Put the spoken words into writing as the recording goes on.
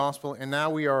Gospel, and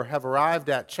now we have arrived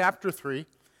at chapter 3.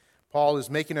 Paul is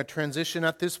making a transition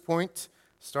at this point,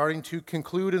 starting to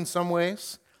conclude in some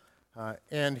ways,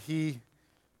 and he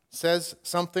says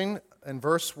something in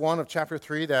verse 1 of chapter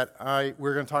 3 that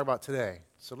we're going to talk about today.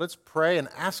 So let's pray and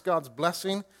ask God's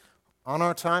blessing on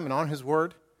our time and on His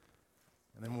Word,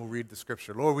 and then we'll read the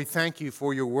Scripture. Lord, we thank You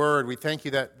for Your Word. We thank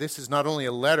You that this is not only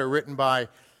a letter written by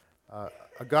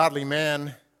a godly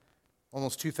man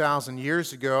almost 2,000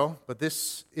 years ago, but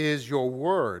this is Your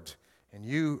Word. And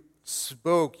You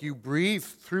spoke, You breathed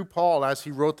through Paul as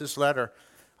he wrote this letter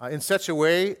in such a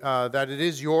way that it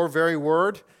is Your very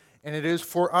Word, and it is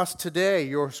for us today.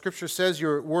 Your Scripture says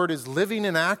Your Word is living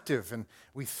and active, and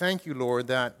we thank You, Lord,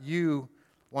 that You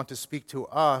want to speak to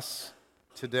us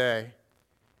today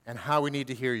and how we need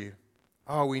to hear You.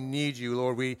 Oh, we need You,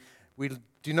 Lord. We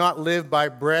do not live by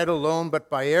bread alone, but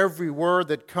by every word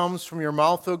that comes from Your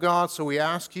mouth, O God. So we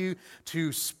ask You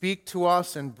to speak to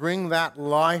us and bring that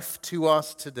life to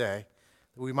us today,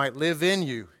 that we might live in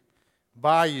You,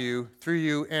 by You, through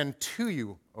You, and to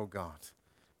You, O God.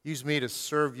 Use me to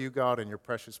serve You, God, and Your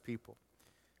precious people.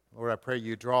 Lord, I pray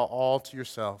You draw all to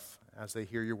Yourself as they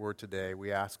hear Your word today.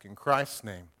 We ask in Christ's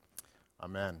name.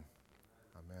 Amen.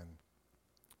 Amen.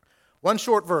 One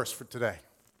short verse for today.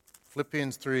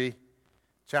 Philippians 3.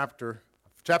 Chapter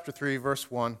 3, verse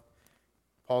 1,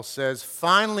 Paul says,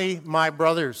 "Finally, my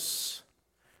brothers,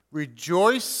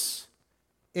 rejoice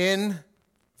in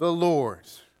the Lord.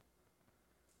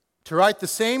 To write the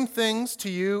same things to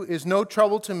you is no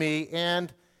trouble to me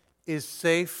and is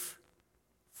safe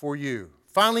for you.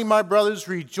 Finally, my brothers,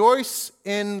 rejoice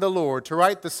in the Lord. To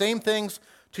write the same things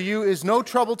to you is no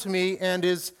trouble to me and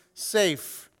is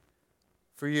safe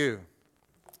for you."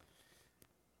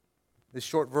 This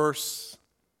short verse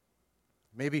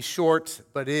may be short,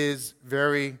 but is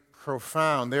very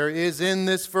profound. There is in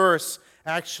this verse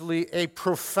actually a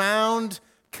profound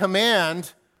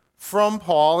command from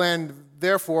Paul, and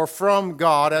therefore from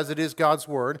God, as it is God's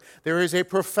word. There is a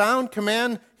profound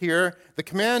command here. The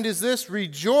command is this: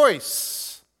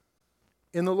 rejoice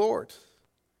in the Lord.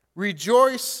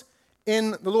 Rejoice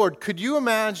in the Lord. Could you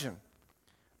imagine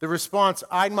the response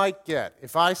I might get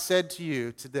if I said to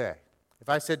you today, if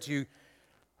I said to you,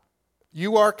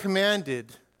 you are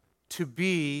commanded to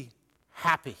be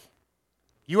happy.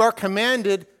 You are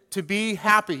commanded to be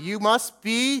happy. You must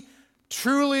be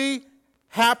truly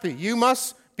happy. You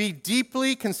must be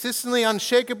deeply, consistently,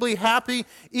 unshakably happy.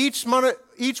 Each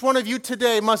one of you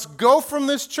today must go from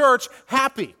this church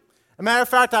happy. As a matter of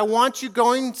fact, I want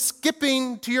you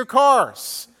skipping to your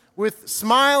cars with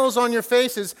smiles on your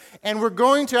faces, and we're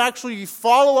going to actually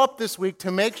follow up this week to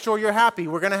make sure you're happy.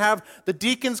 We're going to have the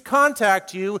deacons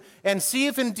contact you and see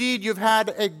if indeed you've had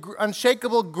an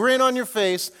unshakable grin on your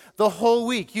face the whole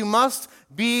week. You must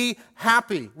be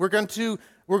happy. We're going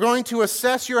to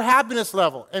assess your happiness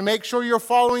level and make sure you're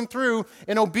following through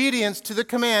in obedience to the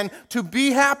command to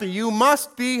be happy. You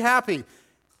must be happy.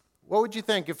 What would you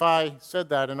think if I said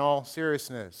that in all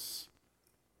seriousness?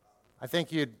 I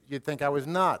think you'd think I was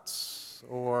nuts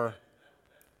or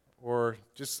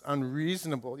just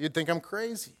unreasonable. You'd think I'm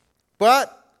crazy.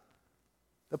 But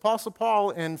the Apostle Paul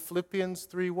in Philippians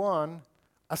 3:1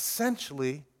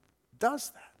 essentially does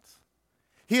that.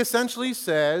 He essentially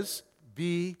says,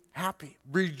 be happy,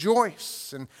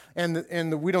 rejoice.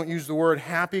 And we don't use the word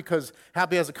happy because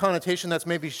happy has a connotation that's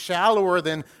maybe shallower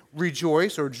than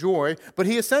rejoice or joy. But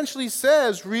he essentially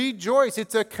says rejoice.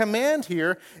 It's a command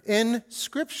here in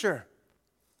Scripture.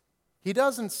 He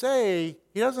doesn't say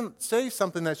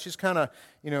something that's just kind of,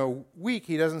 weak.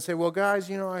 He doesn't say, well, guys,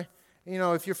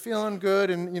 if you're feeling good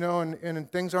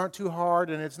and things aren't too hard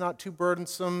and it's not too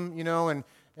burdensome, and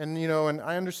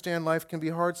I understand life can be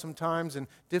hard sometimes and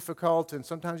difficult and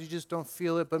sometimes you just don't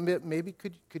feel it, but maybe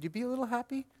could you be a little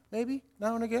happy maybe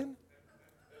now and again?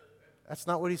 That's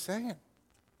not what he's saying.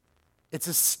 It's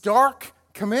a stark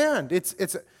command. It's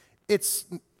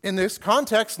in this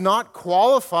context not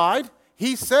qualified.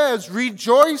 He says,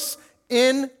 rejoice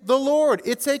in the Lord.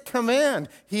 It's a command.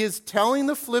 He is telling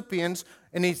the Philippians,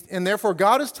 and therefore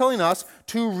God is telling us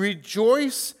to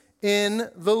rejoice in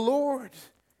the Lord.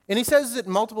 And he says it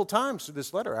multiple times through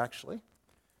this letter, actually.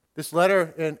 This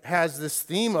letter has this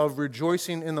theme of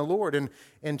rejoicing in the Lord. And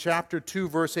in chapter 2,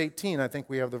 verse 18, I think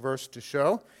we have the verse to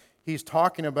show, he's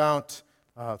talking about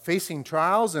facing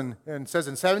trials, and says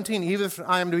in 17, even if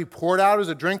I am to be poured out as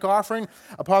a drink offering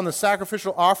upon the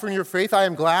sacrificial offering of your faith, I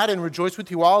am glad and rejoice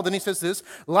with you all. Then he says this,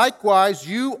 likewise,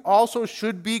 you also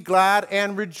should be glad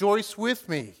and rejoice with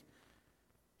me.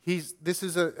 This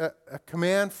is a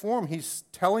command form. He's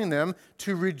telling them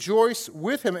to rejoice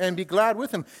with him and be glad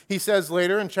with him. He says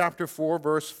later in chapter 4,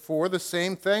 verse 4, the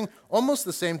same thing, almost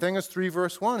the same thing as 3,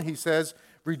 verse 1. He says,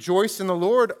 rejoice in the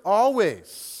Lord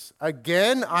always.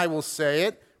 Again, I will say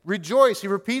it, rejoice. He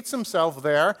repeats himself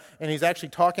there, and he's actually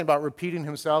talking about repeating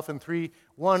himself in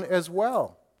 3:1 as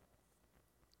well.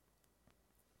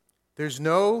 There's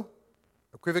no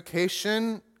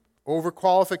equivocation,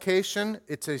 overqualification.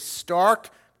 It's a stark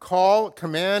call,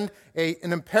 command,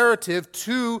 an imperative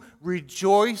to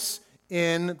rejoice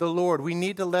in the Lord. We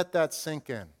need to let that sink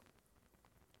in.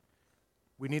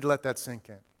 We need to let that sink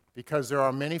in. Because there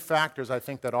are many factors, I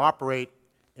think, that operate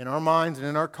in our minds and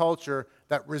in our culture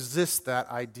that resist that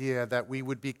idea that we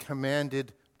would be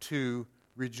commanded to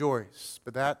rejoice.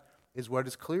 But that is what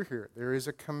is clear here. There is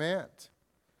a command.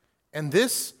 And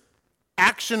this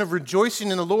action of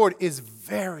rejoicing in the Lord is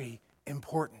very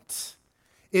important.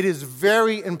 It is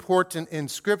very important in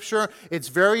Scripture. It's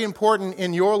very important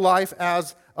in your life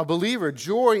as a believer.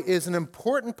 Joy is an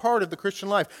important part of the Christian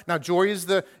life. Now, joy is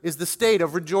the state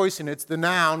of rejoicing. It's the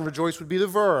noun. Rejoice would be the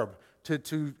verb.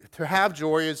 To have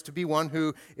joy is to be one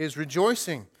who is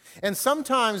rejoicing. And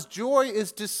sometimes joy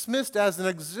is dismissed as an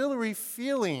auxiliary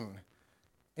feeling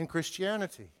in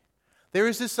Christianity. There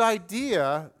is this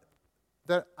idea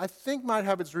that I think might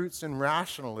have its roots in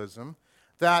rationalism,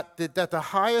 that the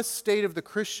highest state of the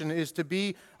Christian is to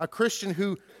be a Christian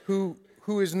who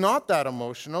is not that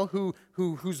emotional,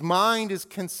 whose mind is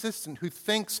consistent, who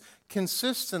thinks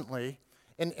consistently,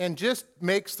 and just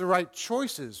makes the right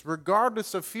choices,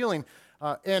 regardless of feeling.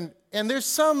 And there's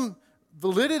some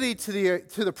validity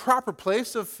to the proper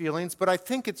place of feelings, but I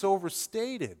think it's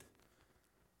overstated.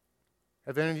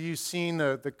 Have any of you seen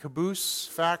the caboose,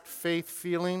 fact, faith,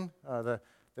 feeling?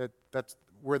 That's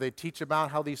where they teach about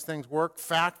how these things work.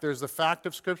 Fact, there's the fact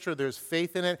of Scripture, there's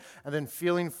faith in it, and then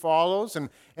feeling follows. And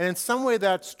in some way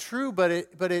that's true, but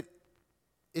it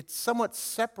somewhat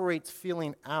separates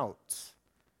feeling out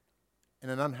in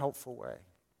an unhelpful way.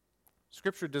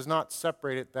 Scripture does not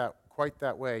separate it quite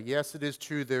that way. Yes, it is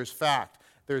true, there's fact,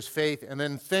 there's faith, and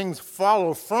then things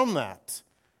follow from that.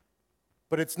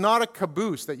 But it's not a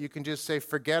caboose that you can just say,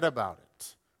 forget about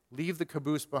it. Leave the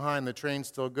caboose behind, the train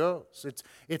still goes.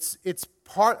 It's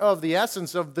part of the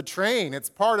essence of the train. It's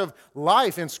part of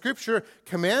life, and Scripture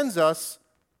commands us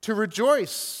to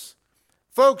rejoice.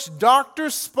 Folks, Dr.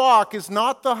 Spock is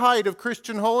not the height of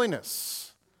Christian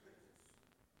holiness.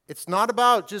 It's not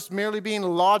about just merely being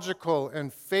logical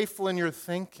and faithful in your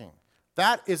thinking.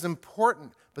 That is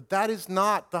important, but that is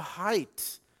not the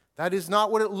height. That is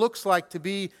not what it looks like to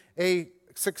be a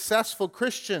successful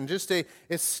Christian, just a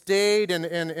staid and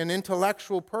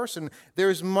intellectual person.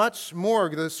 There's much more.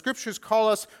 The Scriptures call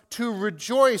us to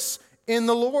rejoice in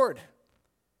the Lord.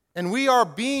 And we are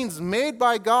beings made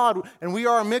by God, and we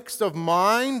are a mix of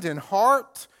mind and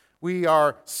heart. We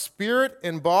are spirit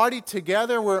and body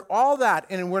together. We're all that,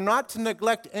 and we're not to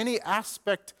neglect any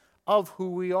aspect of who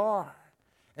we are.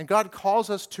 And God calls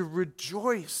us to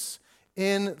rejoice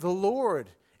in the Lord.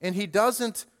 And He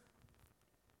doesn't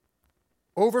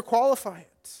overqualify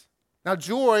it. Now,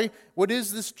 joy, what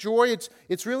is this joy?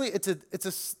 It's really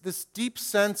this deep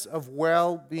sense of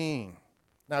well-being.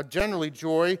 Now, generally,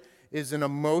 joy is an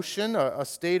emotion, a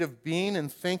state of being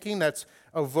and thinking that's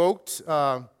evoked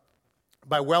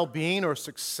by well-being or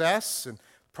success and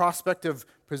prospect of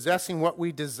possessing what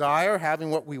we desire,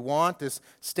 having what we want, this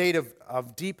state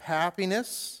of deep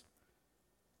happiness.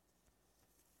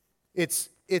 It's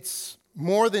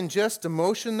more than just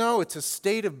emotion, though. It's a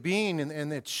state of being,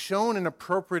 and it's shown in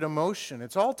appropriate emotion.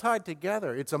 It's all tied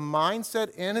together. It's a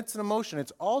mindset and it's an emotion.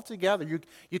 It's all together.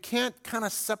 You can't kind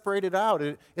of separate it out.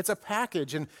 It's a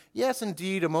package. And yes,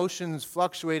 indeed, emotions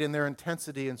fluctuate in their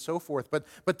intensity and so forth,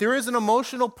 but there is an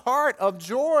emotional part of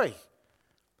joy.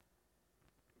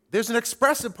 There's an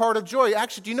expressive part of joy.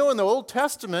 Actually, do you know in the Old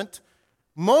Testament,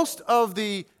 most of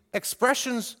the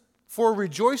expressions for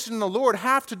rejoicing in the Lord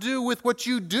have to do with what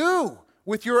you do,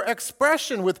 with your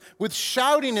expression, with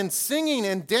shouting and singing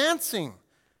and dancing.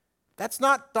 That's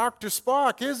not Dr.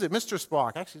 Spock, is it? Mr.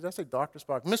 Spock. Actually, did I say Dr.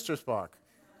 Spock? Mr. Spock.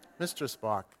 Mr.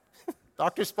 Spock.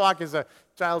 Dr. Spock is a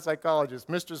child psychologist.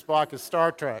 Mr. Spock is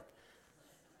Star Trek.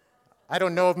 I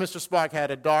don't know if Mr. Spock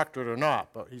had a doctorate or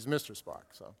not, but he's Mr. Spock.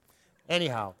 So,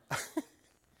 anyhow.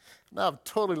 Now I've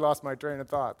totally lost my train of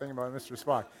thought thinking about Mr.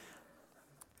 Spock.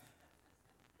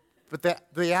 But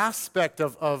the aspect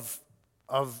of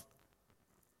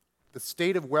the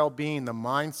state of well-being, the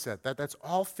mindset, that's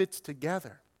all fits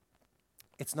together.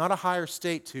 It's not a higher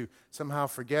state to somehow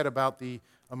forget about the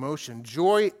emotion.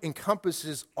 Joy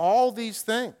encompasses all these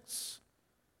things.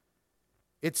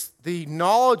 It's the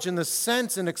knowledge and the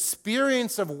sense and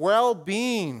experience of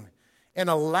well-being and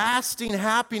a lasting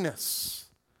happiness,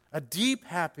 a deep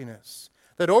happiness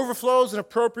that overflows in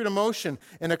appropriate emotion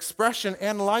and expression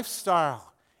and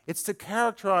lifestyle. It's to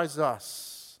characterize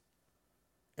us.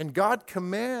 And God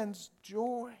commands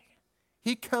joy.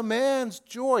 He commands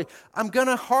joy. I'm going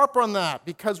to harp on that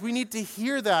because we need to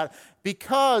hear that,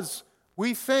 because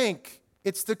we think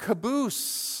it's the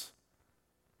caboose.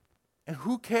 And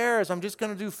who cares? I'm just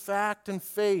going to do fact and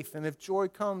faith, and if joy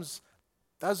comes,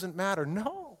 doesn't matter.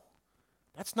 No,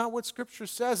 that's not what Scripture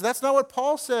says. That's not what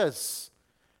Paul says.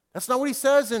 That's not what he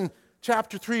says in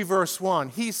chapter 3, verse 1.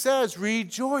 He says,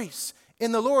 rejoice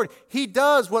in the Lord. He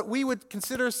does what we would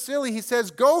consider silly. He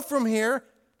says, go from here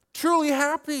truly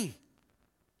happy.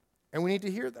 And we need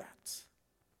to hear that.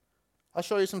 I'll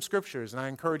show you some scriptures, and I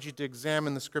encourage you to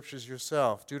examine the scriptures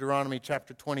yourself. Deuteronomy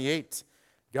chapter 28.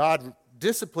 God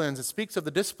disciplines, it speaks of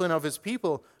the discipline of his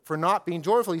people for not being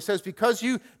joyful. He says, because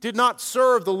you did not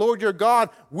serve the Lord your God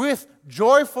with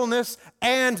joyfulness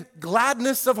and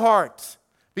gladness of heart.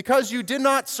 Because you did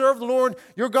not serve the Lord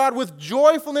your God with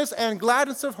joyfulness and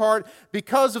gladness of heart,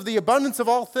 because of the abundance of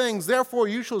all things, therefore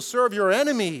you shall serve your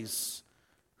enemies,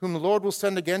 whom the Lord will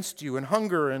send against you, in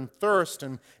hunger and thirst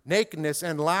and nakedness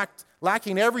and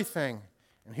lacking everything.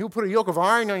 And he'll put a yoke of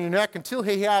iron on your neck until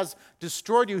he has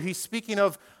destroyed you. He's speaking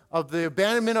of the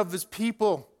abandonment of his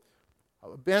people,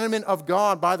 abandonment of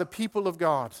God by the people of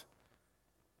God.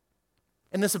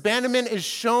 And this abandonment is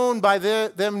shown by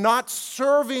them not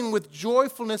serving with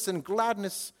joyfulness and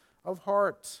gladness of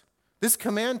heart. This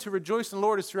command to rejoice in the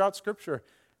Lord is throughout Scripture.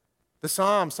 The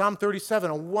Psalm 37,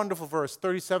 a wonderful verse,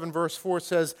 37 verse 4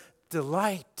 says,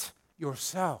 delight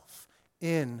yourself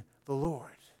in the Lord,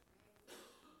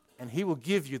 and he will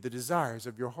give you the desires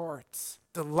of your hearts.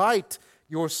 Delight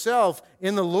yourself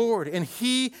in the Lord, and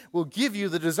he will give you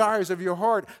the desires of your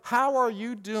heart. How are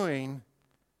you doing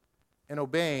in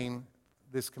obeying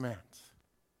this command?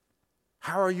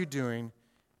 How are you doing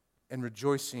in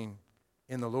rejoicing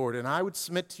in the Lord? And I would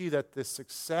submit to you that the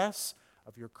success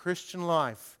of your Christian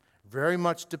life very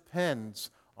much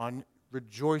depends on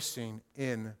rejoicing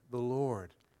in the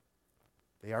Lord.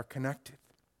 They are connected.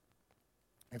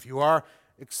 If you are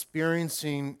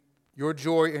experiencing your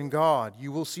joy in God,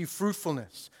 you will see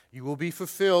fruitfulness. You will be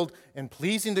fulfilled and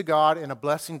pleasing to God and a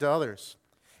blessing to others.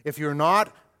 If you're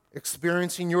not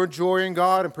experiencing your joy in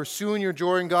God and pursuing your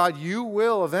joy in God, you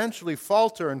will eventually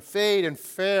falter and fade and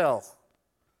fail.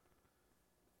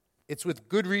 It's with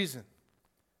good reason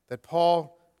that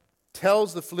Paul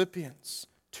tells the Philippians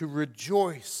to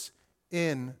rejoice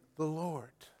in the Lord.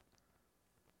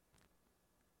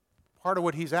 Part of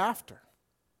what he's after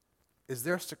is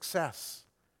their success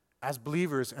as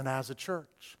believers and as a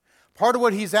church. Part of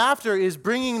what he's after is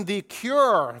bringing the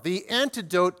cure, the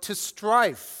antidote to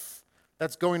strife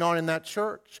that's going on in that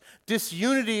church,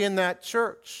 disunity in that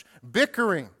church,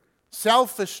 bickering,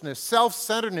 selfishness,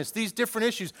 self-centeredness, these different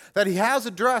issues that he has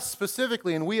addressed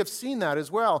specifically, and we have seen that as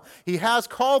well. He has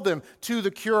called them to the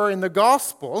cure in the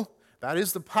gospel. That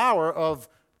is the power of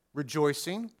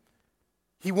rejoicing.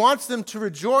 He wants them to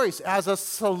rejoice as a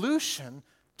solution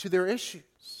to their issues.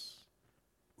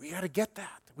 We got to get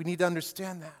that. We need to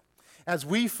understand that. As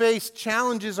we face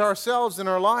challenges ourselves in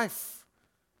our life,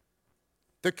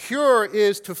 the cure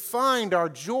is to find our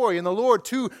joy in the Lord,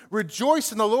 to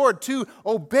rejoice in the Lord, to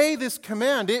obey this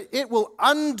command. It will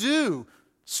undo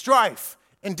strife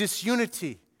and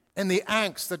disunity and the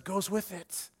angst that goes with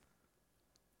it.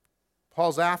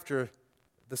 Paul's after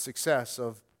the success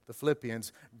of the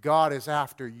Philippians. God is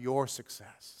after your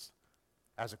success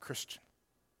as a Christian.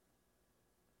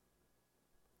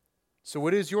 So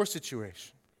what is your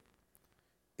situation?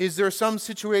 Is there some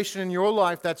situation in your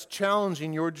life that's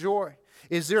challenging your joy?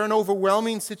 Is there an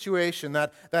overwhelming situation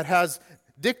that has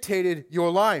dictated your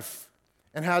life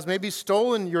and has maybe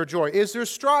stolen your joy? Is there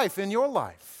strife in your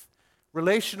life?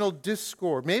 Relational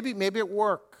discord? Maybe at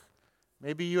work.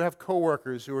 Maybe you have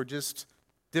coworkers who are just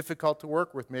difficult to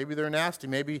work with. Maybe they're nasty.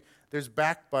 Maybe there's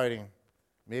backbiting.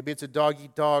 Maybe it's a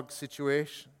dog-eat-dog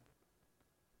situation.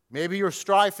 Maybe your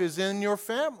strife is in your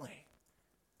family.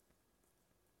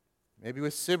 Maybe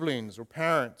with siblings or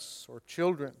parents or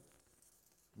children.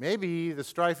 Maybe the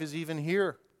strife is even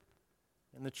here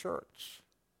in the church,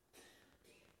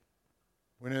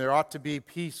 when there ought to be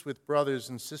peace with brothers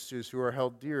and sisters who are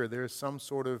held dear. There is some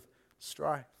sort of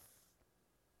strife.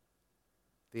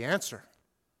 The answer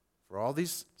for all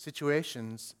these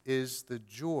situations is the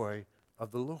joy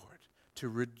of the Lord, to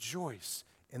rejoice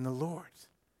in the Lord.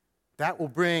 That will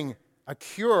bring a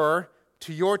cure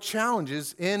to your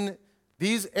challenges in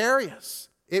these areas.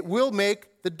 It will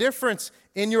make the difference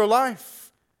in your life.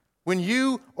 When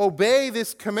you obey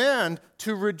this command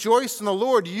to rejoice in the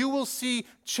Lord, you will see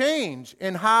change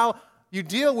in how you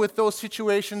deal with those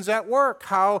situations at work,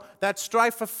 how that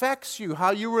strife affects you,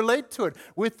 how you relate to it,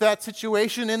 with that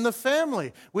situation in the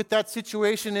family, with that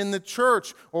situation in the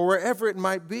church, or wherever it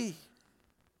might be.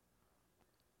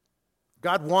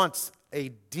 God wants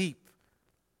a deep,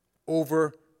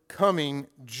 overcoming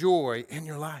joy in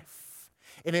your life.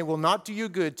 And it will not do you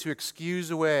good to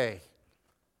excuse away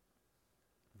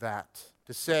that,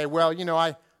 to say, well,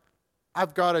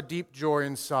 I've got a deep joy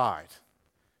inside.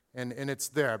 And it's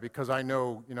there because I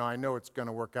know it's going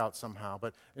to work out somehow.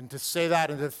 And to say that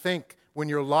and to think when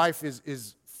your life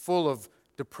is full of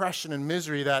depression and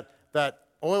misery that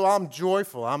I'm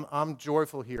joyful. I'm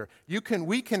joyful here.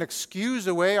 We can excuse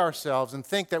away ourselves and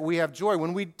think that we have joy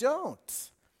when we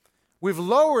don't. We've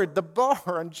lowered the bar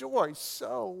on joy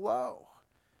so low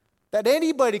that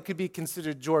anybody could be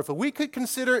considered joyful. We could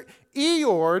consider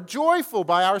Eeyore joyful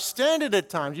by our standard at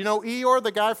times. You know Eeyore,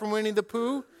 the guy from Winnie the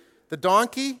Pooh? The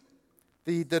donkey,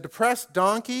 the depressed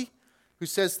donkey who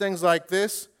says things like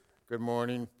this, "Good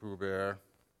morning, Pooh Bear,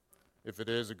 if it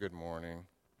is a good morning,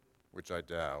 which I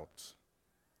doubt.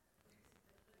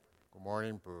 Good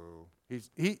morning, Pooh."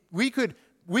 We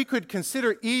could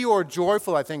consider Eeyore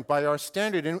joyful, I think, by our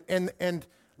standard, and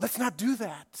let's not do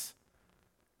that.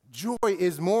 Joy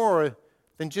is more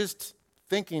than just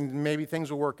thinking maybe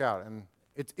things will work out, and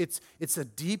it's a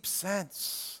deep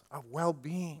sense of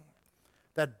well-being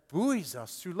that buoys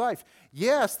us through life.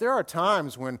 Yes, there are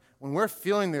times when we're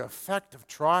feeling the effect of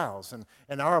trials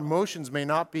and our emotions may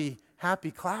not be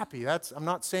happy-clappy. I'm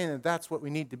not saying that that's what we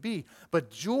need to be, but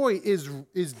joy is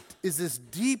this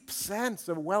deep sense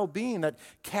of well-being that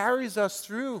carries us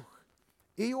through.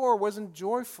 Eeyore wasn't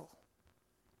joyful.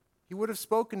 He would have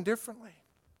spoken differently.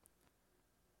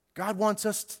 God wants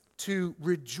us to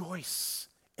rejoice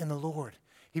in the Lord.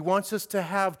 He wants us to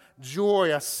have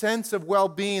joy, a sense of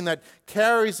well-being that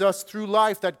carries us through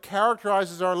life, that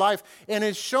characterizes our life, and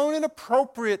is shown in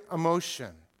appropriate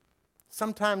emotion.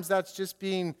 Sometimes that's just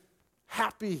being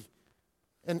happy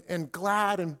and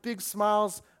glad and big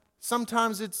smiles.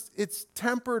 Sometimes it's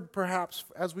tempered, perhaps,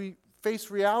 as we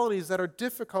face realities that are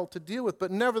difficult to deal with.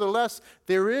 But nevertheless,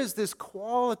 there is this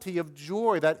quality of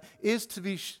joy that is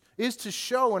to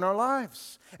show in our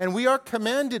lives. And we are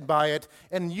commanded by it,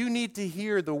 and you need to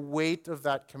hear the weight of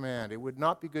that command. It would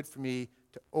not be good for me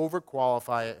to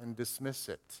overqualify it and dismiss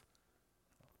it.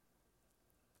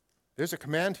 There's a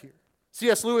command here.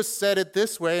 C.S. Lewis said it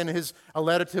this way in a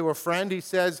letter to a friend. He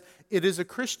says, "It is a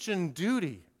Christian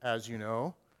duty, as you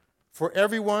know, for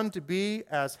everyone to be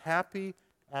as happy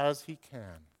as he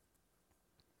can.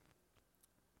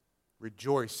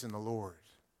 Rejoice in the Lord."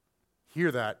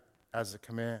 Hear that as a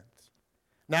command.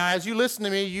 Now, as you listen to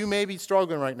me, you may be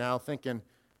struggling right now thinking,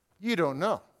 you don't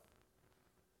know.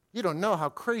 You don't know how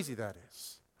crazy that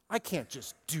is. I can't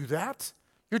just do that.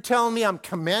 You're telling me I'm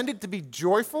commanded to be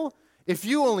joyful? If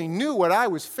you only knew what I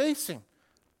was facing,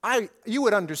 you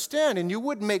would understand, and you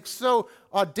wouldn't make so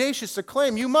audacious a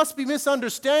claim. You must be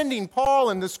misunderstanding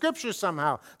Paul and the Scripture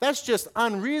somehow. That's just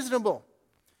unreasonable.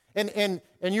 And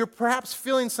you're perhaps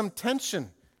feeling some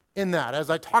tension in that as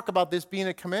I talk about this being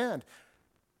a command.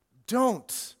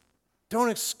 Don't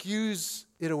excuse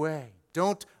it away.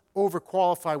 Don't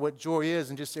overqualify what joy is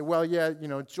and just say, well, yeah,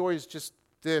 joy is just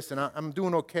this and I'm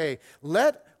doing okay.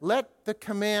 Let the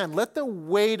command, let the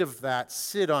weight of that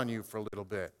sit on you for a little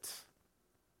bit.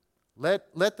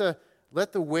 Let the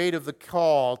weight of the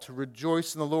call to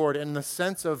rejoice in the Lord and the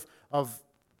sense of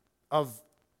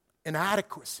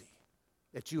inadequacy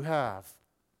that you have,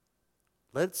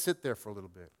 let it sit there for a little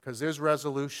bit, because there's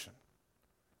resolution.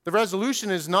 The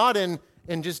resolution is not in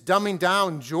just dumbing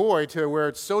down joy to where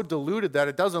it's so diluted that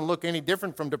it doesn't look any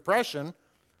different from depression.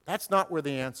 That's not where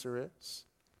the answer is.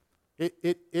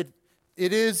 It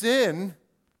is in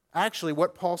actually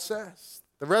what Paul says.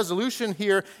 The resolution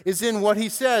here is in what he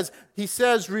says. He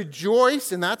says,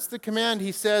 rejoice, and that's the command.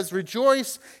 He says,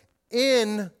 rejoice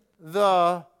in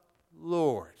the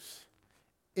Lord.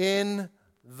 In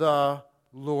the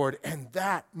Lord. And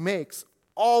that makes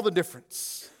all the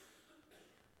difference.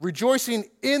 Rejoicing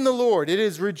in the Lord. It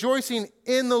is rejoicing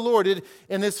in the Lord.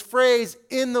 And this phrase,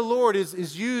 in the Lord,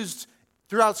 is used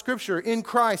throughout Scripture. In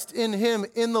Christ, in Him,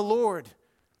 in the Lord.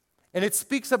 And it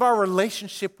speaks of our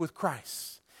relationship with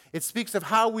Christ. It speaks of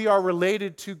how we are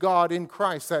related to God in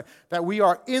Christ. That we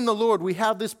are in the Lord. We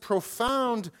have this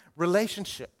profound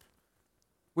relationship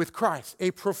with Christ.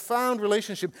 A profound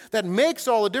relationship that makes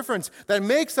all the difference. That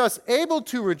makes us able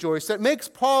to rejoice. That makes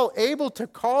Paul able to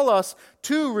call us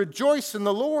to rejoice in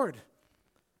the Lord.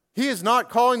 He is not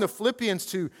calling the Philippians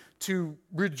to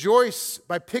rejoice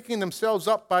by picking themselves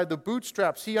up by the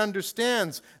bootstraps. He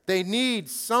understands they need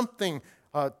something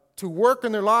to work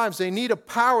in their lives. They need a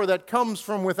power that comes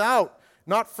from without,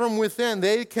 not from within.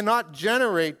 They cannot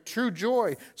generate true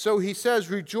joy. So he says,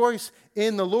 rejoice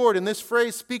in the Lord. And this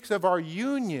phrase speaks of our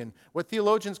union, what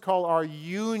theologians call our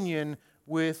union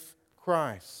with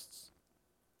Christ.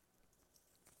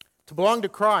 To belong to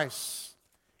Christ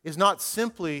is not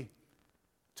simply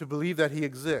to believe that he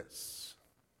exists.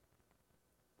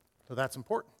 So that's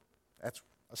important. That's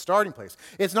a starting place.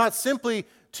 It's not simply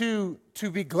to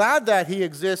be glad that he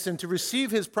exists and to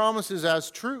receive his promises as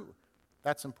true.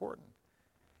 That's important.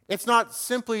 It's not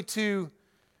simply to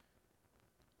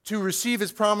receive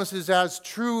his promises as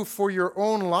true for your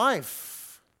own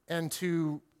life and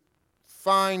to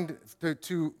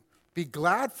be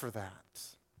glad for that,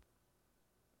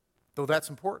 though that's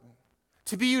important.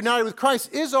 To be united with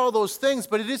Christ is all those things,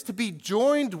 but it is to be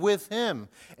joined with him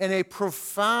in a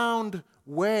profound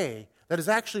way that is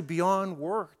actually beyond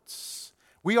words.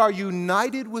 We are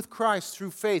united with Christ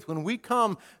through faith. When we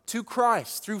come to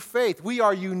Christ through faith, we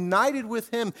are united with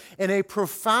him in a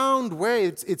profound way.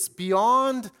 It's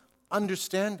beyond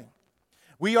understanding.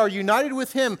 We are united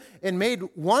with him and made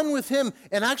one with him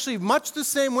in actually much the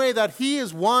same way that he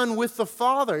is one with the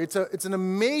Father. It's an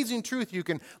amazing truth. You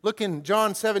can look in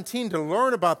John 17 to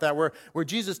learn about that, where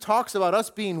Jesus talks about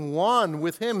us being one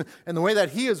with him and the way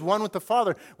that he is one with the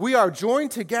Father. We are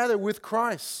joined together with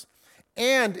Christ.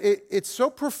 And it's so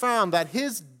profound that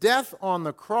his death on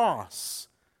the cross,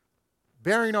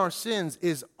 bearing our sins,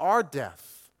 is our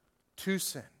death to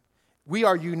sin. We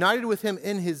are united with him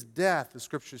in his death, the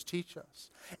scriptures teach us.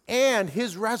 And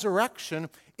his resurrection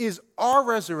is our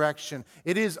resurrection.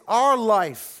 It is our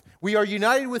life. We are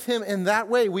united with him in that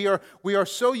way. We are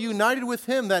so united with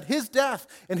him that his death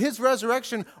and his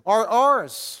resurrection are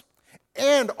ours.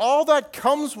 And all that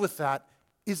comes with that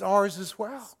is ours as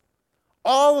well.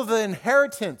 All of the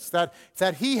inheritance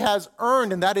that he has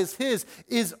earned and that is his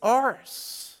is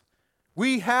ours.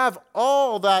 We have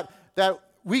all that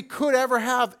we could ever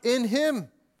have in him.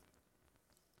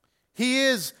 He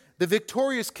is the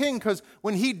victorious king because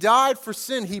when he died for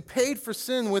sin, he paid for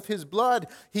sin with his blood.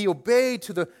 He obeyed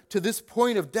to this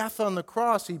point of death on the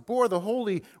cross. He bore the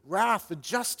holy wrath, the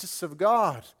justice of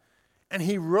God. And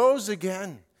he rose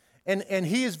again. And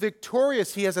he is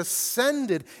victorious. He has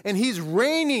ascended and he's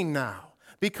reigning now.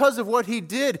 Because of what he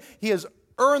did, he has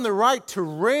earned the right to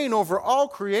reign over all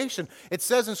creation. It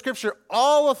says in Scripture,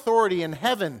 all authority in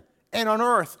heaven and on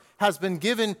earth has been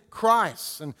given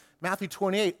Christ. And Matthew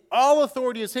 28, all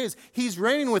authority is his. He's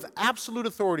reigning with absolute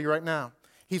authority right now.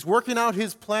 He's working out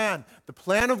his plan, the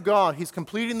plan of God. He's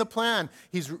completing the plan.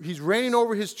 He's reigning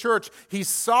over his church. He's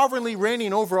sovereignly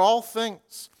reigning over all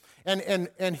things.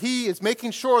 And he is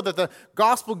making sure that the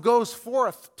gospel goes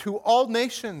forth to all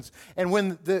nations. And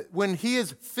when he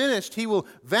is finished, he will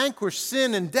vanquish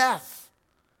sin and death.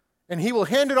 And he will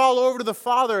hand it all over to the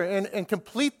Father and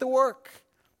complete the work.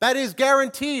 That is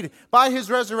guaranteed by his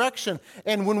resurrection.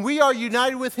 And when we are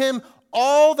united with him,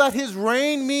 all that his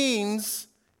reign means,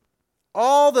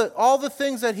 all the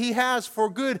things that he has for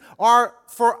good are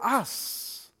for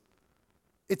us.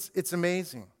 It's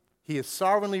amazing. He is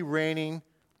sovereignly reigning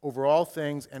over all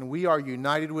things, and we are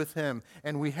united with him,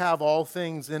 and we have all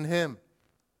things in him.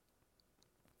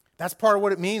 That's part of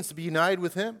what it means to be united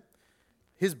with him.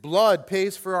 His blood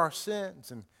pays for our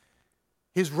sins, and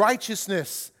his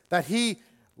righteousness that he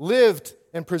lived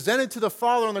and presented to the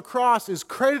Father on the cross is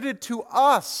credited to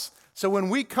us. So when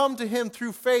we come to him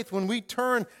through faith, when we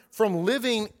turn from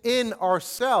living in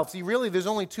ourselves, there's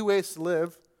only two ways to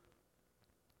live.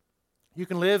 You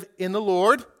can live in the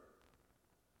Lord.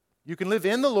 You can live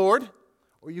in the Lord,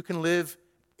 or you can live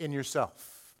in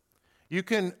yourself. You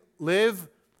can live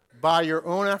by your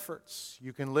own efforts.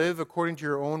 You can live according to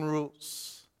your own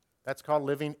rules. That's called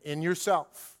living in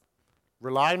yourself,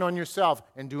 relying on yourself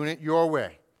and doing it your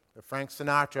way. The Frank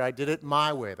Sinatra, I did it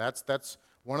my way. That's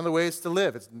one of the ways to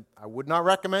live. I would not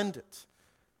recommend it.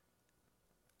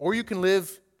 Or you can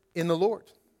live in the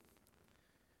Lord.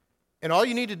 And all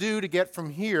you need to do to get from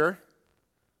here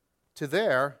to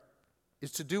there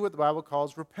is to do what the Bible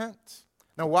calls repent.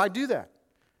 Now, why do that?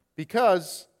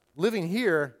 Because living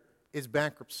here is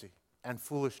bankruptcy and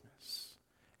foolishness.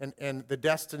 And the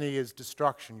destiny is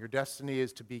destruction. Your destiny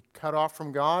is to be cut off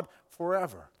from God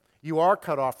forever. You are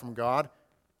cut off from God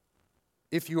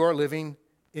if you are living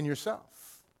in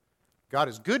yourself. God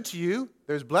is good to you.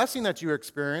 There's blessing that you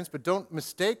experience, but don't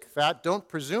mistake that. Don't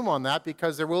presume on that,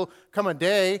 because there will come a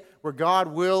day where God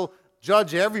will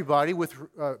judge everybody with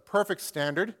a perfect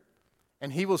standard.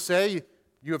 And he will say,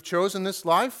 you have chosen this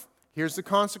life, here's the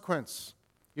consequence.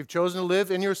 You've chosen to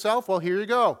live in yourself? Well, here you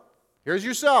go. Here's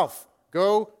yourself.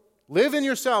 Go live in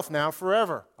yourself now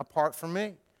forever, apart from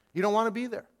me. You don't want to be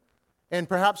there. And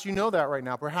perhaps you know that right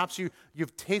now. Perhaps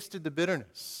you've tasted the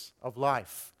bitterness of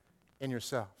life in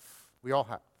yourself. We all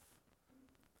have.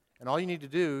 And all you need to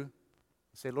do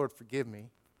is say, Lord, forgive me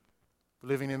for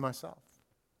living in myself.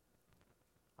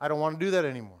 I don't want to do that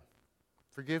anymore.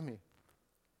 Forgive me.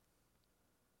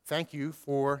 Thank you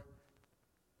for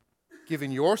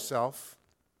giving yourself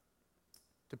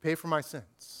to pay for my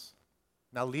sins.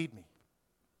 Now lead me.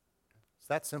 It's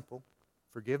that simple.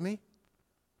 Forgive me.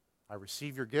 I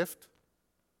receive your gift.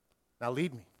 Now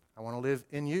lead me. I want to live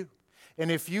in you.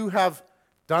 And if you have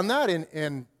done that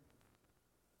and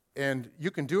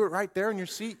you can do it right there in your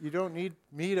seat, you don't need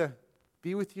me to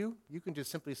be with you. You can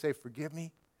just simply say, forgive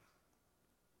me.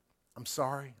 I'm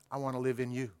sorry. I want to live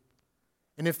in you.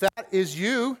 And if that is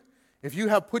you, if you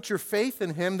have put your faith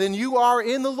in him, then you are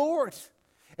in the Lord.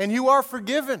 And you are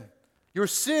forgiven. Your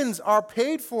sins are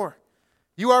paid for.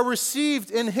 You are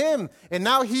received in him. And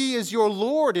now he is your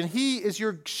Lord, and he is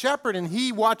your shepherd, and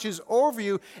he watches over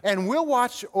you and will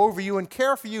watch over you and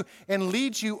care for you and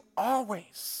lead you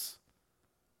always.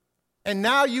 And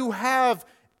now you have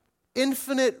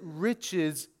infinite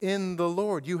riches in the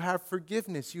Lord. You have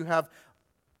forgiveness. You have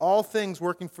all things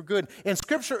working for good. And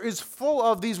Scripture is full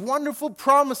of these wonderful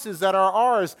promises that are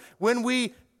ours when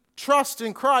we trust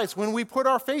in Christ, when we put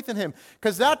our faith in him.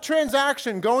 Because that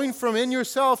transaction going from in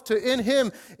yourself to in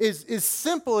him is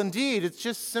simple indeed. It's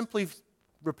just simply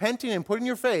repenting and putting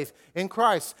your faith in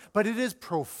Christ. But it is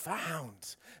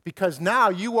profound. Because now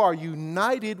you are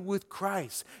united with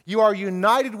Christ. You are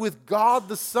united with God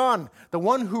the Son, the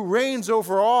one who reigns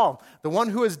over all, the one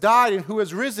who has died and who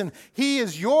has risen. He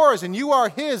is yours and you are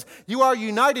his. You are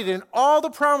united in all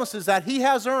the promises that he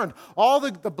has earned. All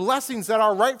the blessings that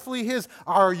are rightfully his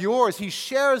are yours. He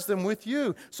shares them with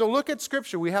you. So look at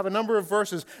Scripture. We have a number of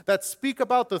verses that speak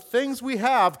about the things we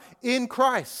have in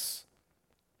Christ.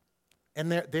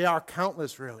 And they are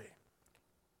countless, really.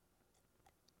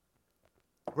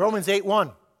 Romans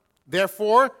 8:1.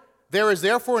 Therefore, there is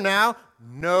therefore now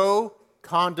no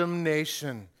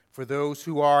condemnation for those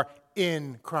who are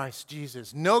in Christ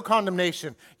Jesus. No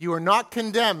condemnation. You are not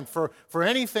condemned for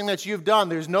anything that you've done.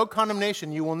 There's no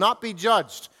condemnation. You will not be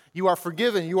judged. You are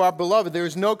forgiven. You are beloved. There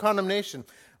is no condemnation.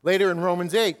 Later in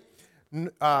Romans 8,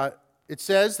 it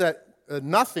says that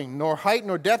nothing, nor height,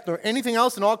 nor depth, nor anything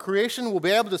else in all creation will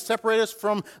be able to separate us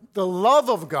from the love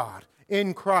of God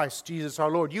in Christ Jesus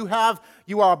our Lord. You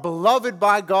are beloved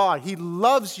by God. He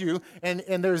loves you, and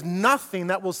there's nothing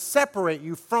that will separate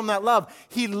you from that love.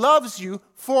 He loves you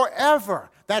forever.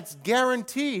 That's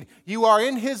guaranteed. You are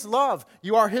in his love.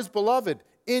 You are his beloved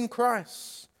in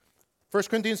Christ. 1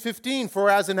 Corinthians 15, for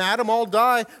as in Adam all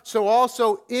die, so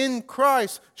also in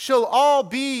Christ shall all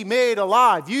be made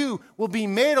alive. You will be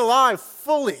made alive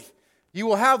fully. You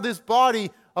will have this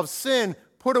body of sin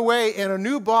put away in a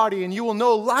new body, and you will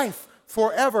know life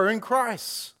forever in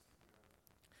Christ.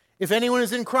 If anyone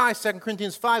is in Christ, 2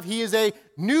 Corinthians 5, he is a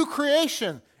new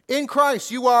creation. In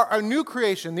Christ, you are a new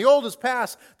creation. The old is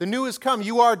past, the new has come.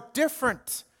 You are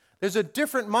different. There's a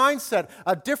different mindset,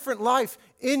 a different life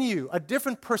in you, a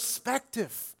different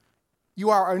perspective. You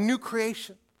are a new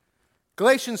creation.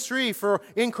 Galatians 3, for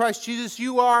in Christ Jesus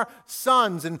you are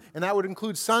sons, and that would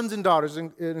include sons and daughters,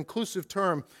 an inclusive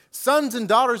term. Sons and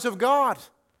daughters of God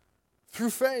through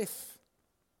faith.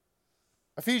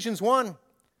 Ephesians 1,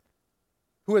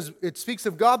 it speaks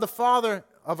of God the Father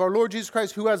of our Lord Jesus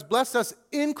Christ, who has blessed us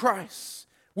in Christ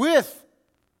with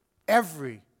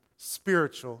every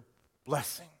spiritual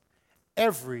blessing.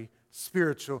 Every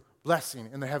spiritual blessing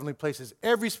in the heavenly places.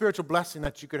 Every spiritual blessing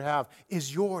that you could have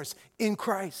is yours in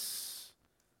Christ.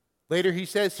 Later he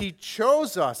says he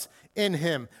chose us in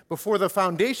him before the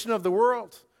foundation of the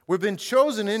world. We've been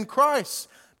chosen in Christ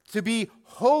to be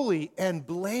holy and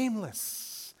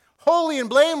blameless. Holy and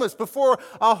blameless before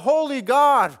a holy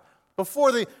God,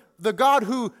 before the God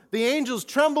who the angels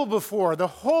tremble before, the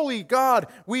holy God.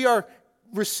 We are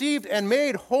received and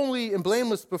made holy and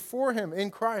blameless before him in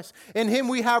Christ. In him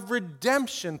we have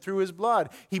redemption through his blood.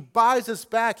 He buys us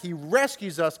back. He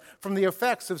rescues us from the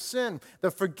effects of sin,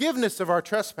 the forgiveness of our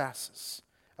trespasses,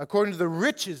 according to the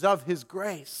riches of his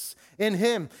grace. In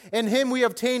him we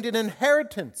obtained an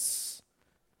inheritance,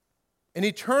 an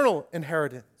eternal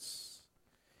inheritance.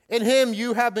 In him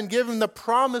you have been given the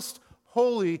promised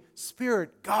Holy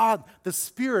Spirit. God, the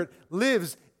Spirit,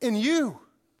 lives in you.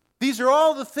 These are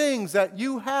all the things that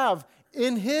you have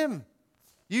in him.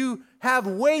 You have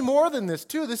way more than this,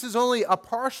 too. This is only a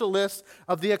partial list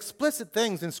of the explicit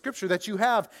things in Scripture that you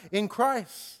have in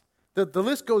Christ. The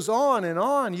list goes on and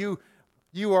on.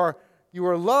 You are You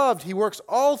are loved. He works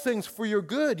all things for your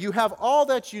good. You have all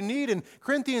that you need. In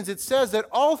Corinthians, it says that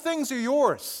all things are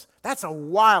yours. That's a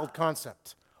wild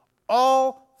concept.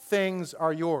 All things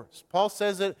are yours. Paul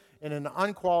says it in an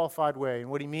unqualified way. And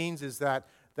what he means is that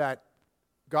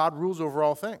God rules over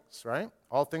all things, right?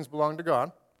 All things belong to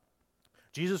God.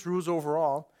 Jesus rules over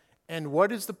all. And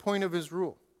what is the point of his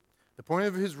rule? The point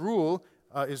of his rule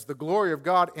is the glory of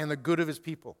God and the good of his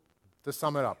people. To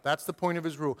sum it up, that's the point of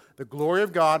his rule. The glory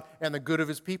of God and the good of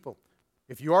his people.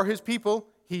 If you are his people,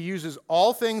 he uses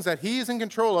all things that he is in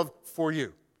control of for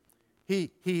you.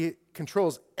 He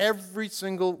controls every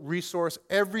single resource,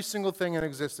 every single thing in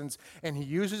existence, and he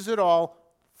uses it all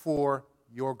for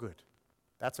your good.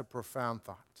 That's a profound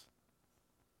thought.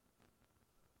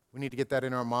 We need to get that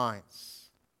in our minds.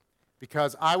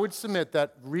 Because I would submit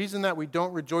that the reason that we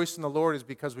don't rejoice in the Lord is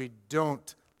because we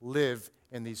don't live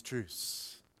in these truths.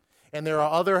 And there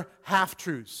are other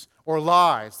half-truths or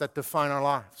lies that define our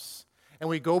lives. And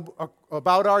we go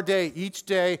about our day, each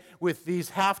day, with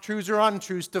these half-truths or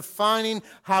untruths, defining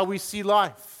how we see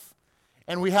life.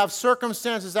 And we have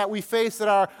circumstances that we face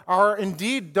that are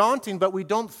indeed daunting, but we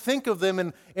don't think of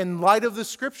them in light of the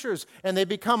Scriptures. And they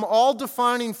become all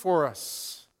defining for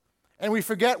us. And we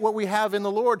forget what we have in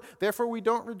the Lord. Therefore, we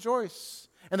don't rejoice.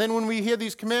 And then when we hear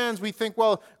these commands, we think,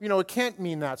 well, it can't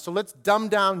mean that. So let's dumb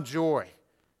down joy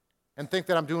and think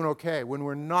that I'm doing okay when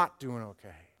we're not doing okay.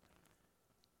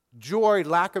 Joy,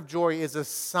 lack of joy, is a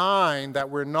sign that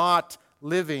we're not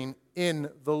living in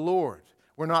the Lord.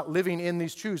 We're not living in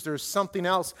these truths. There's something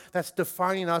else that's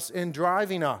defining us and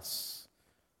driving us.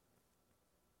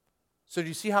 So do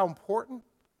you see how important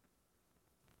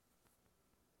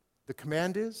the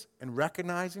command is, and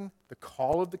recognizing the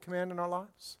call of the command in our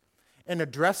lives? And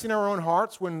addressing our own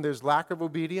hearts when there's lack of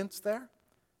obedience there?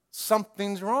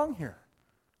 Something's wrong here.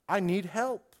 I need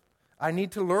help. I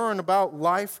need to learn about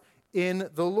life in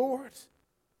the Lord.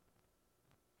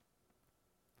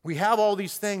 We have all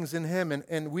these things in him,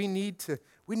 and we need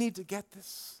to get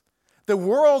this. The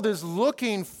world is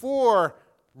looking for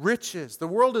riches. The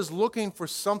world is looking for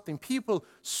something. People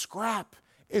scrap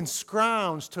and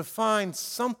scrounge to find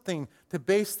something to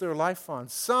base their life on,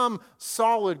 some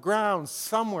solid ground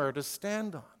somewhere to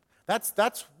stand on.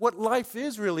 That's what life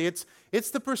is, really.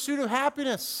 It's the pursuit of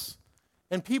happiness.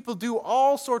 And people do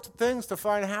all sorts of things to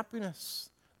find happiness.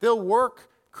 They'll work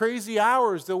crazy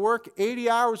hours. They'll work 80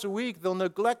 hours a week. They'll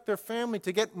neglect their family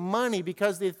to get money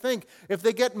because they think if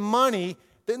they get money,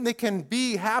 then they can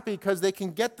be happy because they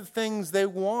can get the things they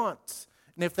want.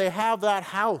 And if they have that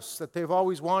house that they've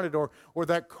always wanted or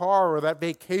that car or that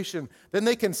vacation, then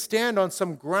they can stand on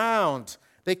some ground.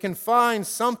 They can find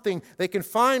something. They can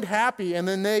find happy, and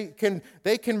then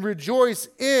they can rejoice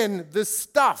in this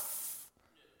stuff.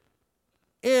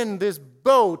 In this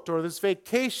boat or this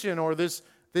vacation or this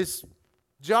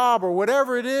job or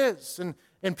whatever it is.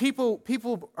 And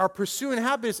people are pursuing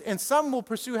happiness, and some will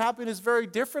pursue happiness very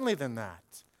differently than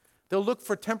that. They'll look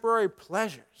for temporary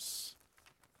pleasures.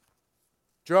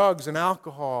 Drugs and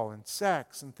alcohol and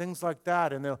sex and things like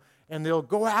that. And they'll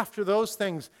go after those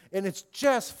things. And it's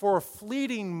just for a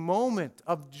fleeting moment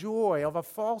of joy, of a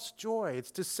false joy.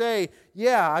 It's to say,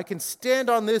 yeah, I can stand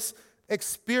on this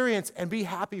experience and be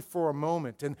happy for a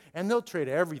moment. And they'll trade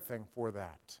everything for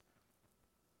that.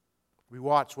 We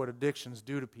watch what addictions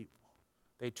do to people.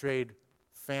 They trade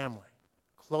family,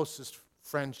 closest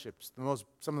friendships,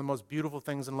 some of the most beautiful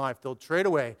things in life. They'll trade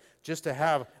away just to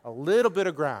have a little bit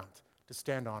of ground to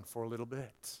stand on for a little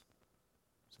bit.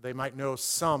 So they might know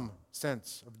some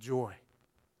sense of joy.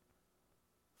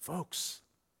 Folks,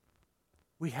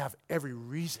 we have every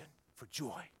reason for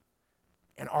joy.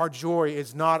 And our joy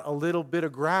is not a little bit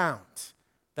of ground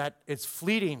that it's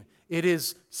fleeting. It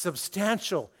is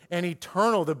substantial and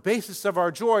eternal, the basis of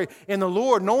our joy in the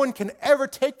Lord. No one can ever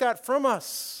take that from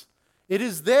us. It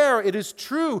is there. It is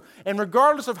true. And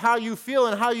regardless of how you feel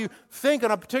and how you think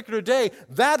on a particular day,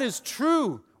 that is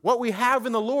true. What we have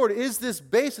in the Lord is this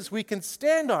basis we can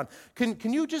stand on.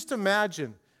 Can you just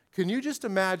imagine? Can you just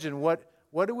imagine what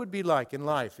it would be like in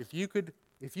life if you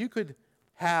could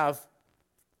have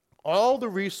all the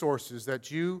resources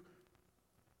that you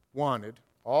wanted,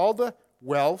 all the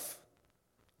wealth,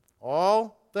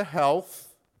 all the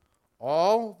health,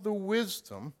 all the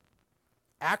wisdom,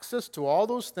 access to all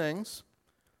those things,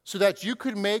 so that you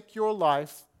could make your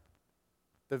life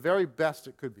the very best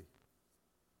it could be.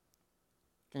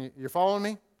 You're following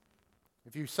me?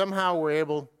 If you somehow were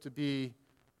able to be,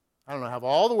 have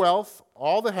all the wealth,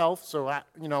 all the health, so,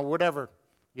 whatever.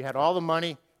 You had all the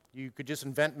money. You could just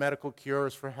invent medical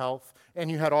cures for health. And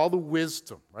you had all the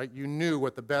wisdom, right? You knew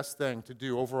what the best thing to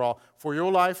do overall for your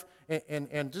life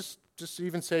and just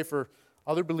even say for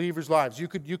other believers' lives. You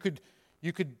could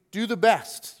do the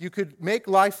best. You could make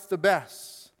life the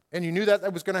best. And you knew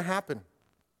that was going to happen.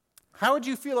 How would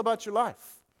you feel about your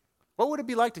life? What would it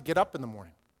be like to get up in the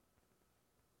morning?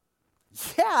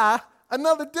 Yeah,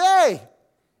 another day.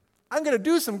 I'm going to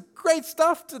do some great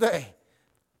stuff today.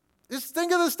 Just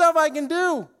think of the stuff I can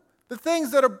do. The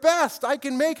things that are best I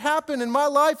can make happen in my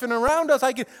life and around us.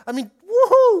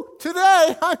 Woohoo,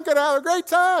 today I'm going to have a great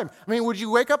time. Would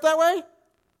you wake up that way?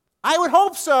 I would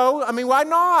hope so. Why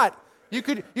not? You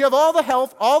have all the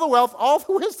health, all the wealth, all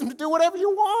the wisdom to do whatever you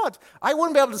want. I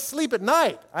wouldn't be able to sleep at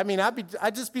night.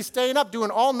 I'd just be staying up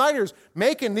doing all-nighters,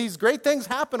 making these great things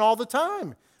happen all the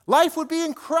time. Life would be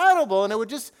incredible, and it would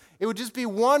just be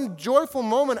one joyful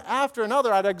moment after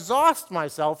another. I'd exhaust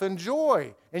myself in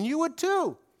joy, and you would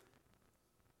too.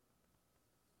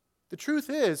 The truth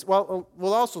is,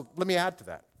 let me add to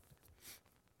that.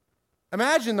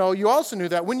 Imagine, though, you also knew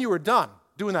that when you were done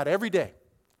doing that every day,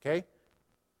 okay,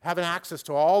 having access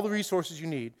to all the resources you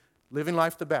need, living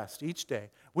life the best each day,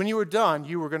 when you were done,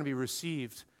 you were going to be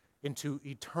received into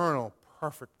eternal,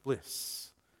 perfect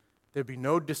bliss. There'd be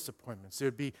no disappointments.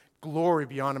 There'd be glory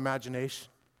beyond imagination,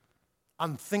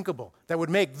 unthinkable, that would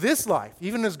make this life,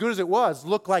 even as good as it was,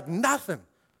 look like nothing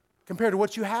compared to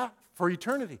what you have for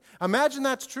eternity. Imagine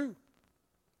that's true.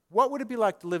 What would it be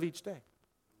like to live each day?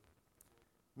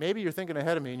 Maybe you're thinking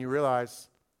ahead of me and you realize,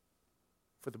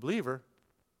 for the believer,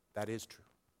 that is true.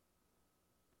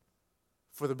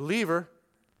 For the believer,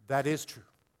 that is true.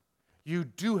 You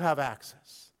do have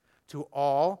access to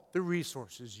all the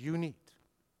resources you need.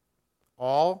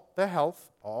 All the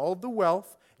health, all the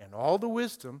wealth, and all the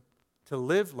wisdom to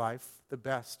live life the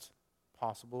best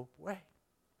possible way.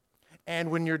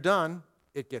 And when you're done,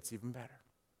 it gets even better.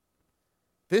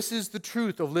 This is the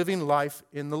truth of living life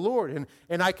in the Lord.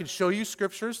 And I could show you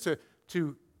scriptures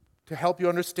to help you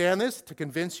understand this, to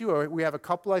convince you. We have a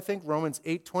couple, I think. Romans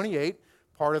 8:28,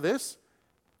 part of this,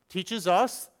 teaches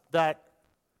us that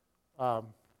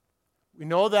we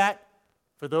know that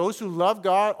for those who love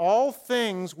God, all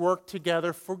things work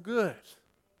together for good.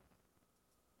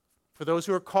 For those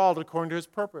who are called according to his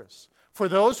purpose. For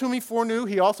those whom he foreknew,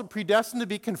 he also predestined to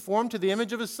be conformed to the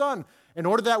image of his Son, in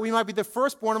order that we might be the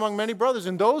firstborn among many brothers.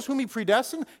 And those whom he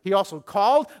predestined, he also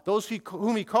called. Those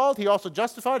whom he called, he also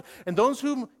justified. And those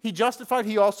whom he justified,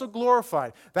 he also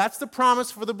glorified. That's the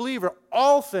promise for the believer.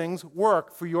 All things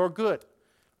work for your good.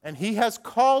 And he has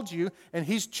called you, and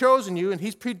he's chosen you, and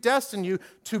he's predestined you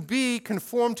to be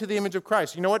conformed to the image of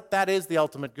Christ. You know what? That is the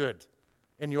ultimate good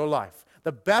in your life.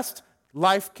 The best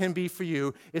life can be for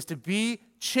you is to be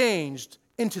changed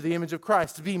into the image of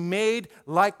Christ, to be made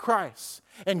like Christ.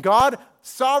 And God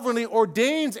sovereignly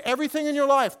ordains everything in your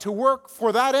life to work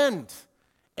for that end.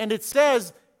 And it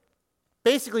says,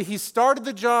 basically, he started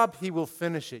the job, he will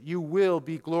finish it. You will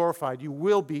be glorified. You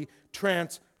will be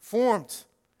transformed.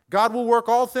 God will work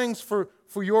all things for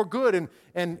your good,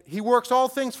 and he works all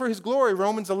things for his glory.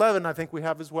 Romans 11, I think we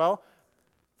have as well.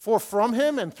 For from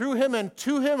him and through him and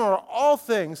to him are all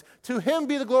things. To him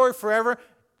be the glory forever.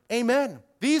 Amen.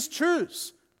 These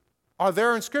truths are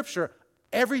there in Scripture.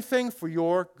 Everything for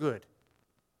your good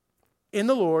in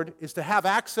the Lord is to have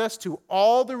access to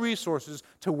all the resources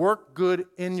to work good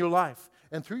in your life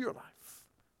and through your life.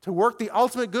 To work the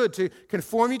ultimate good, to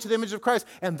conform you to the image of Christ.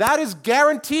 And that is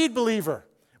guaranteed, believer.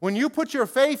 When you put your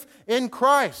faith in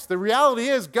Christ, the reality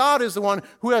is God is the one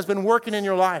who has been working in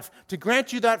your life to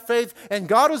grant you that faith, and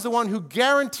God is the one who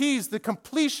guarantees the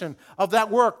completion of that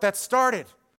work that started.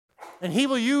 And he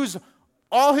will use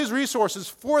all his resources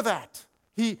for that.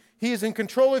 He is in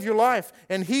control of your life,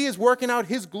 and he is working out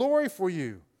his glory for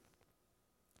you.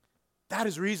 That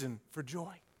is reason for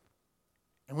joy.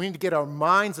 And we need to get our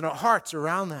minds and our hearts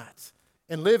around that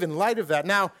and live in light of that.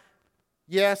 Now,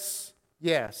 yes.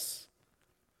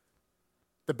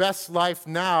 The best life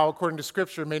now, according to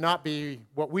Scripture, may not be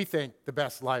what we think the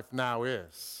best life now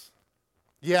is.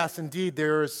 Yes, indeed,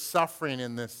 there is suffering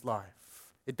in this life.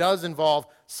 It does involve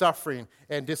suffering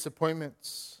and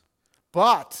disappointments.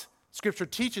 But Scripture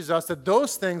teaches us that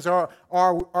those things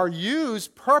are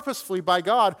used purposefully by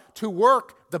God to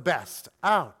work the best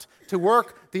out, to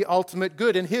work the ultimate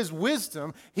good. In his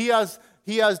wisdom, he has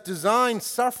designed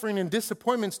suffering and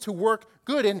disappointments to work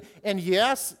good. And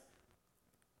yes,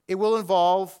 it will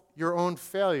involve your own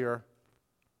failure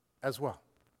as well.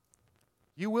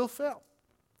 You will fail.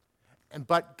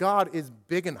 But God is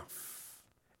big enough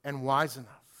and wise enough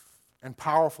and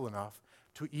powerful enough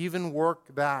to even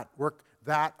work that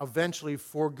eventually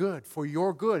for good, for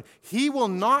your good. He will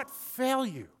not fail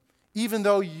you, even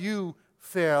though you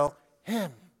fail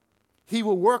him. He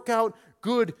will work out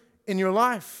good in your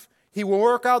life. He will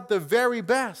work out the very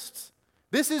best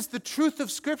This is the truth of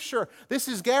Scripture. This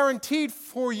is guaranteed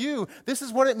for you. This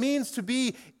is what it means to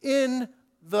be in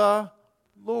the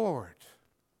Lord.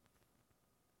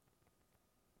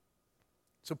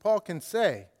 So Paul can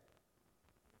say,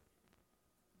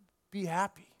 be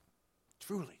happy,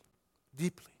 truly,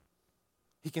 deeply.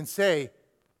 He can say,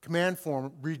 command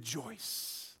form,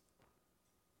 rejoice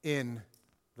in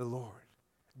the Lord.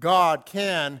 God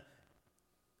can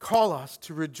call us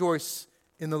to rejoice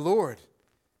in the Lord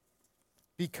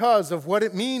because of what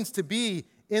it means to be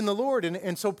in the Lord.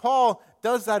 And so Paul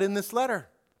does that in this letter.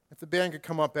 If the band could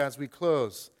come up as we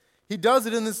close. He does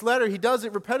it in this letter. He does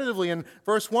it repetitively. In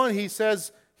verse 1, he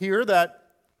says here that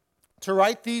to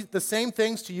write the same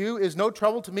things to you is no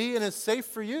trouble to me and is safe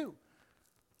for you.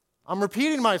 I'm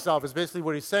repeating myself is basically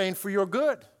what he's saying, for your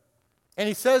good. And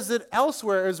he says it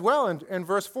elsewhere as well. In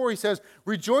verse 4, he says,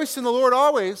 rejoice in the Lord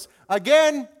always.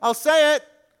 Again, I'll say it.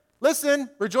 Listen,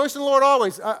 rejoice in the Lord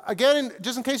always. Again,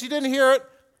 just in case you didn't hear it,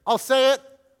 I'll say it.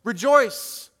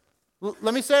 Rejoice.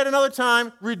 Let me say it another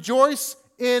time. Rejoice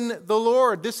in the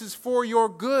Lord. This is for your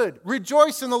good.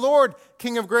 Rejoice in the Lord,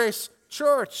 King of Grace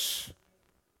Church.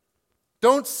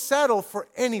 Don't settle for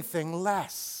anything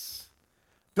less.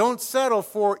 Don't settle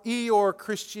for Eeyore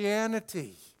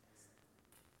Christianity.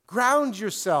 Ground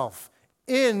yourself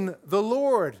in the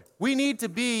Lord. We need to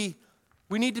be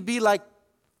like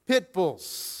pit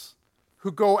bulls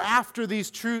who go after these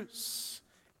truths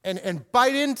and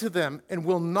bite into them and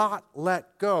will not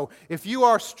let go. If you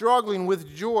are struggling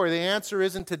with joy, the answer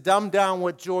isn't to dumb down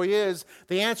what joy is.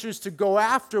 The answer is to go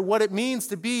after what it means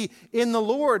to be in the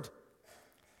Lord,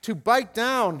 to bite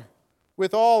down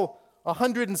with all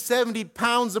 170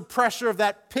 pounds of pressure of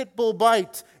that pit bull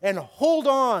bite and hold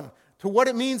on to what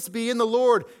it means to be in the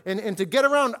Lord and to get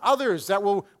around others that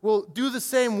will do the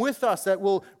same with us, that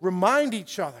will remind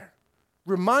each other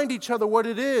what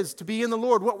it is to be in the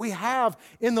Lord, what we have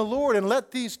in the Lord, and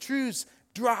let these truths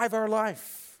drive our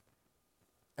life.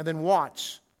 And then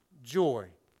watch joy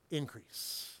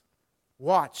increase.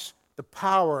 Watch the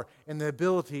power and the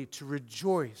ability to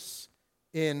rejoice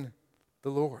in the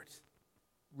Lord.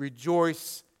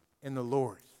 Rejoice in the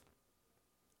Lord.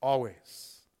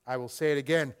 Always. I will say it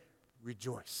again.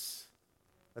 Rejoice.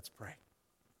 Let's pray.